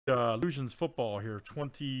Illusions football here,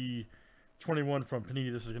 2021 from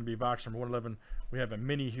Panini. This is going to be box number 111. We have a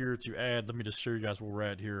mini here to add. Let me just show you guys where we're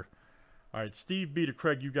at here. All right, Steve B to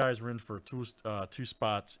Craig, you guys were in for two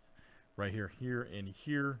spots right here, here, and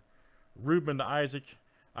here. Ruben to Isaac.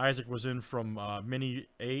 Isaac was in from mini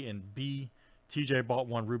A and B. TJ bought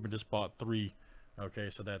one. Ruben just bought three. Okay,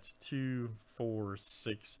 so that's 2, 4,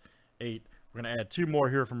 6, 8. We're going to add two more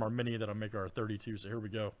here from our mini that'll make our 32. So here we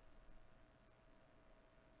go.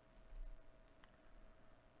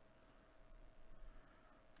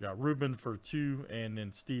 Got Ruben for 2, and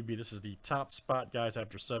then Steve B. This is the top spot, guys.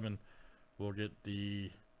 After 7, we'll get the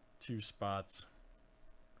 2 spots.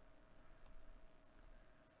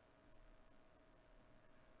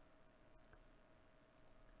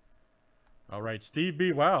 All right, Steve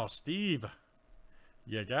B. Wow, Steve.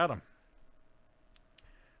 You got him.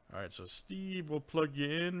 All right, so Steve, we'll plug you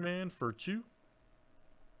in, man, for 2.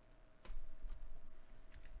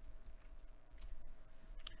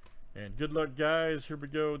 And good luck, guys. Here we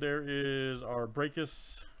go. There is our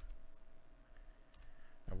Breakus.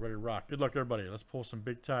 I'm ready to rock. Good luck, everybody. Let's pull some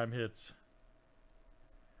big-time hits.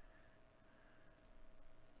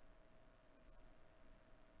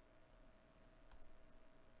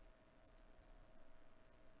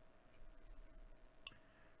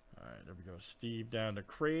 All right, there we go. Steve down to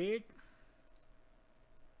Craig.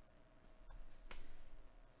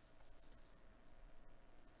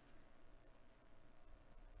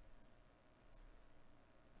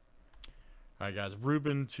 All right, guys.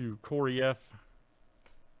 Ruben to Corey F.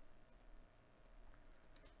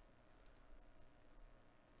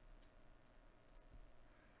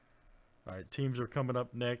 All right, teams are coming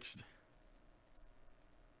up next.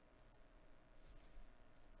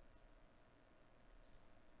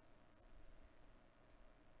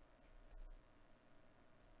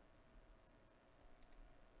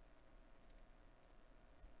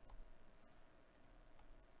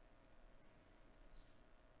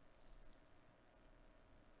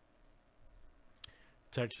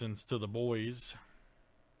 Texans to the boys.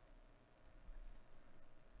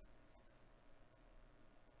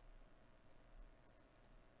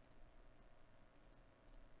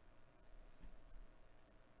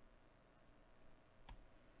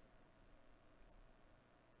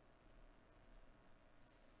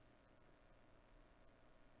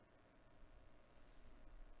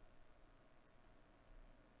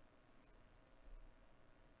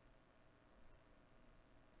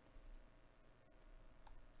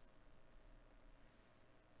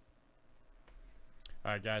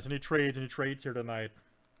 All right, guys. Any trades here tonight?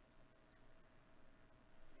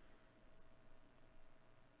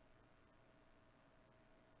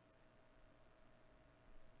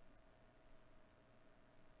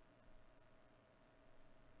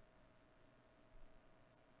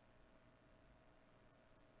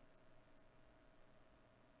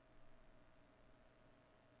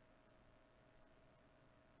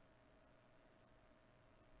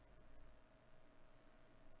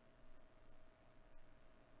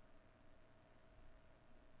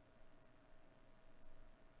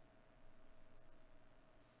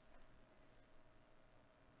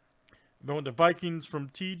 Going to Vikings from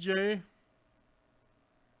TJ.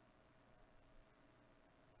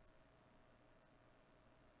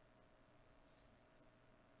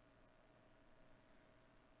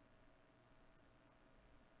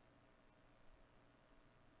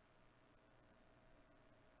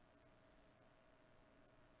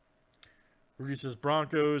 Rudy says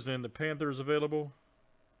Broncos and the Panthers available.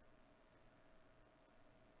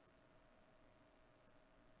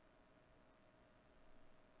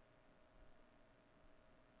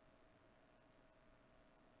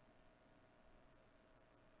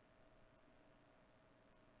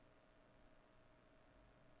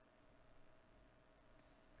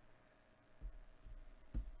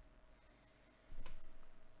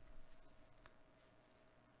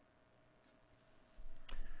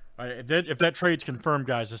 All right, if that trade's confirmed,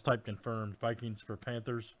 guys, just type confirmed. Vikings for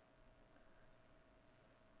Panthers.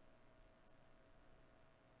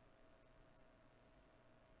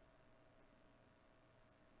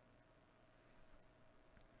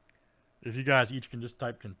 If you guys each can just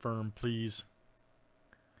type confirm, please.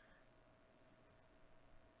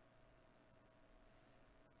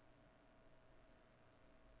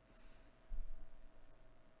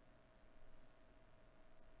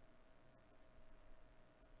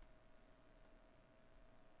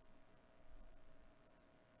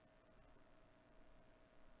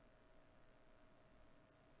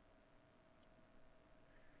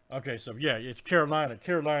 Okay, so yeah, it's Carolina.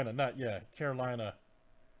 Carolina, not yeah. Carolina.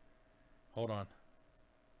 Hold on.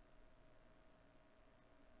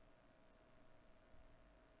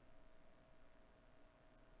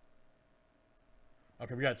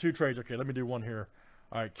 Okay, we got 2 trades. Okay, let me do one here.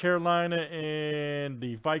 All right, Carolina and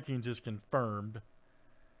the Vikings is confirmed.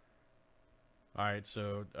 All right,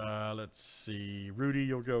 so let's see. Rudy,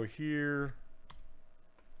 you'll go here.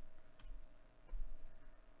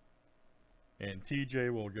 And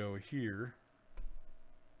TJ will go here.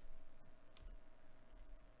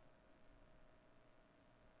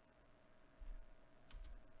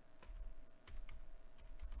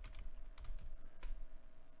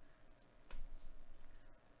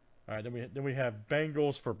 All right, then we have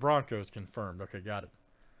Bengals for Broncos confirmed. Okay, got it.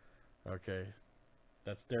 Okay,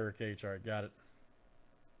 that's Derek H. All right, got it.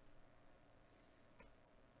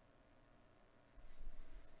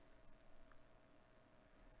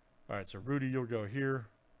 All right, so Rudy, you'll go here.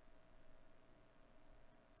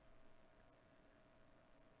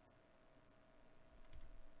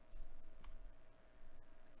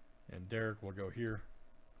 And Derek will go here.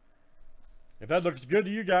 If that looks good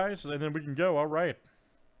to you guys, then we can go. All right.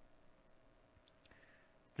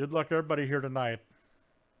 Good luck, everybody, here tonight.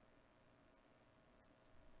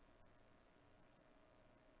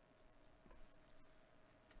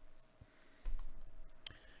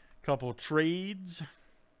 Couple trades.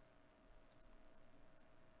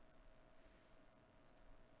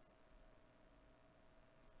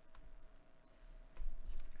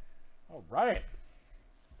 All right.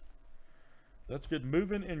 Let's get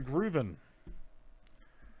moving and grooving.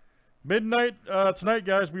 Midnight tonight,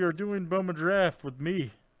 guys, we are doing Bowman Draft with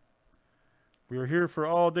me. We are here for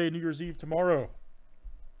all day New Year's Eve tomorrow.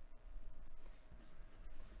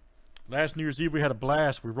 Last New Year's Eve, we had a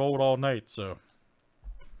blast. We rolled all night, so.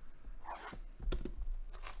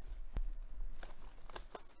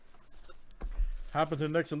 Hopping to the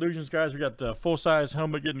next Illusions, guys. We got full-size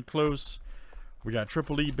helmet getting close. We got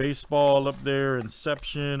Triple E baseball up there,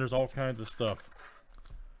 Inception. There's all kinds of stuff.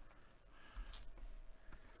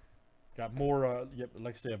 Got more, yep,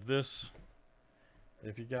 like I say, of this.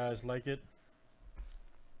 If you guys like it.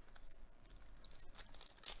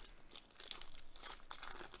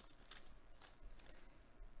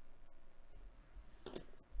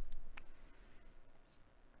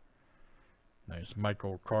 Nice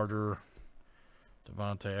Michael Carter.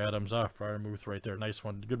 Devontae Adams. Ah, Fryermuth right there. Nice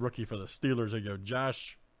one. Good rookie for the Steelers. There you go,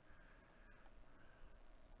 Josh.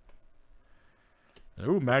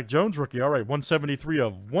 Ooh, Mac Jones rookie. All right, 173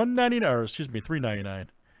 of 199, or excuse me, 399.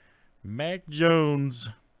 Mac Jones.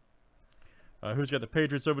 Who's got the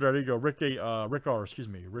Patriots over there? There you go, Rick R. Excuse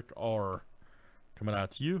me, Rick R. Coming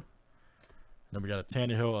out to you. And then we got a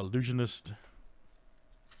Tannehill Illusionist.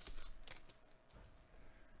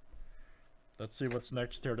 Let's see what's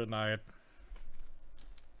next here tonight.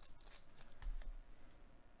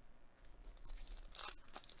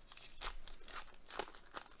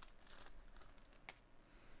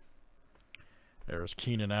 There's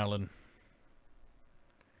Keenan Allen,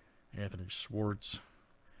 Anthony Schwartz,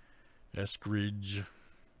 Eskridge.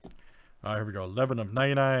 All right, here we go. 11 of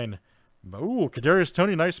 99. Ooh, Kadarius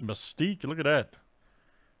Toney, nice Mystique. Look at that.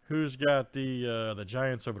 Who's got the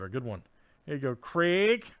Giants over there? Good one. Here you go,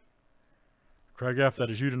 Craig. Craig F., that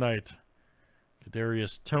is you tonight.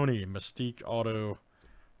 Kadarius Toney, Mystique auto.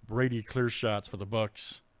 Brady clear shots for the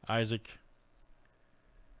Bucks. Isaac.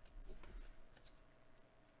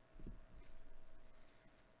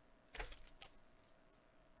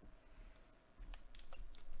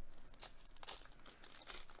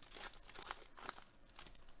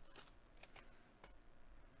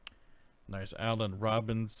 Nice Allen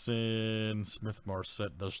Robinson. Smith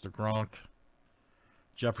Marset does the Gronk.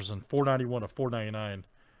 Jefferson, 491 of 499.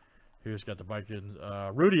 Here's got the Vikings.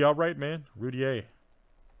 Rudy, all right, man. Rudy A.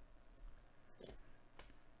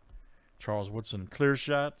 Charles Woodson, clear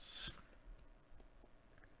shots.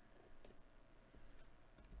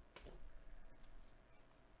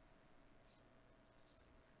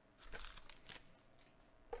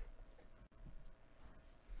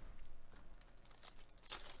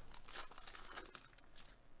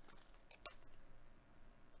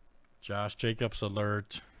 Josh Jacobs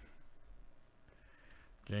alert.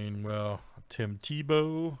 Gainwell. Tim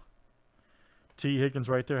Tebow. T. Higgins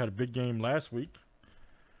right there. Had a big game last week.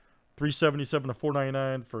 377 to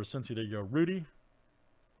 499 for Cincy. There you go. Rudy.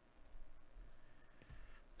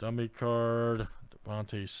 Dummy card.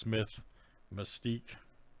 Devontae Smith. Mystique.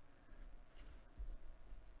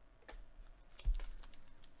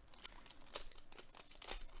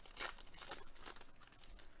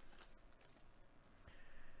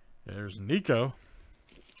 There's Nico.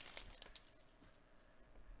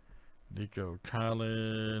 Nico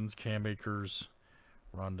Collins, Cam Akers,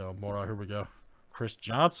 Rondo Mora. Here we go. Chris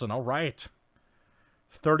Johnson. All right.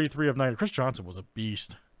 33 of 90. Chris Johnson was a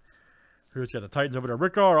beast. Who's got the Titans over there?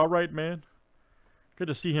 Rick R. All right, man. Good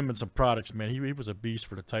to see him in some products, man. He was a beast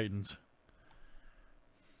for the Titans.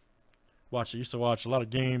 I used to watch a lot of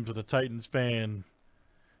games with a Titans fan.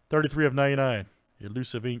 33 of 99.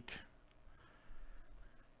 Elusive Ink.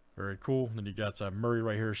 Very cool. Then you got Murray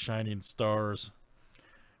right here, Shining Stars.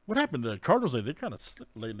 What happened to the Cardinals? They kind of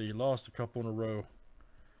slipped lately. Lost a couple in a row.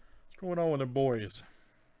 What's going on with the boys?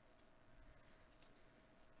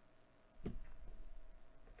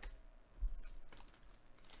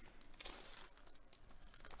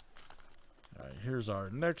 All right, here's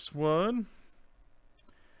our next one.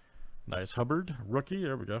 Nice Hubbard, rookie.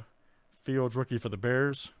 There we go. Fields, rookie for the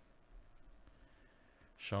Bears.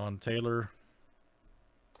 Sean Taylor.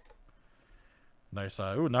 Nice.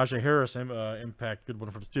 Najee Harris, impact. Good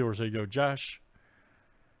one for the Steelers. There you go, Josh.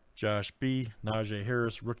 Josh B. Najee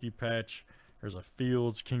Harris, rookie patch. There's a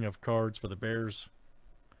Fields, King of Cards for the Bears.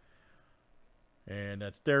 And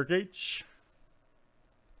that's Derek H.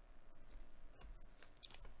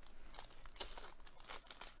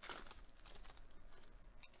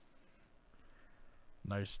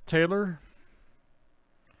 Nice Taylor.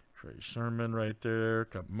 Trey Sherman right there.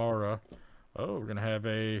 Kamara. Oh, we're going to have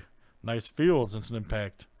a nice Fields instant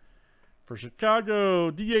impact for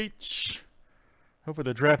Chicago. DH. Hopefully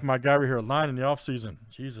they draft my guy right here, line in the offseason.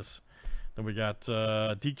 Jesus. Then we got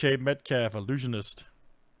DK Metcalf, Illusionist.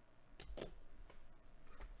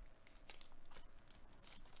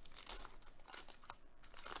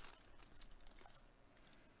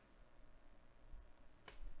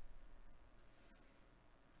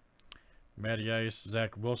 Matty Ice,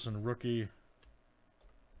 Zach Wilson, rookie.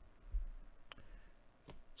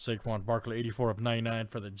 Saquon Barkley, 84 of 99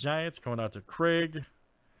 for the Giants. Going out to Craig.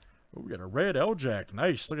 Oh, we got a red L-Jack.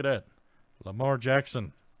 Nice. Look at that. Lamar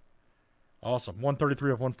Jackson. Awesome.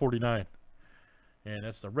 133 of 149. And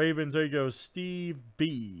that's the Ravens. There you go, Steve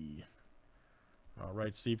B. All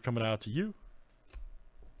right, Steve, coming out to you.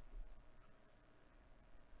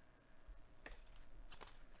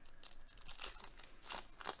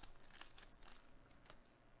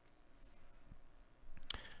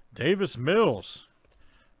 Davis Mills.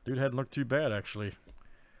 Dude hadn't looked too bad, actually.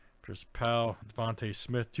 There's Powell, Devontae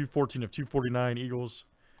Smith, 214 of 249 Eagles.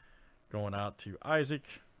 Going out to Isaac.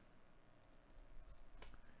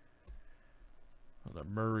 The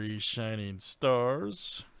Murray Shining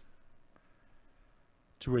Stars.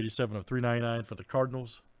 287 of 399 for the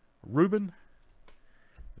Cardinals. Ruben,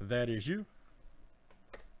 that is you.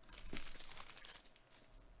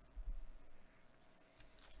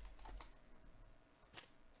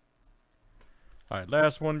 All right,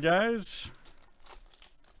 last one, guys.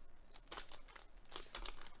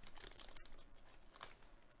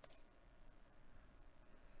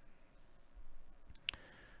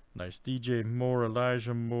 Nice DJ Moore,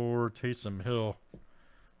 Elijah Moore, Taysom Hill,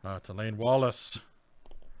 Tulane Wallace.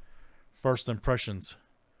 First impressions.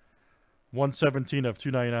 117 of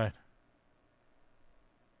 299.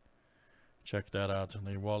 Check that out.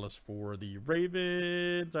 Tulane Wallace for the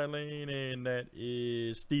Ravens. Eileen, and that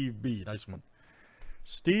is Steve B. Nice one.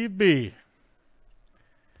 Steve B.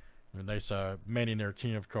 A nice man in there,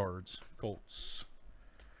 King of Cards. Colts.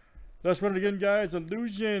 Let's run it again, guys.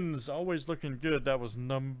 Illusions. Always looking good. That was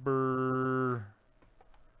number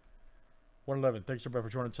 111. Thanks everybody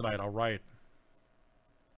for joining tonight. All right.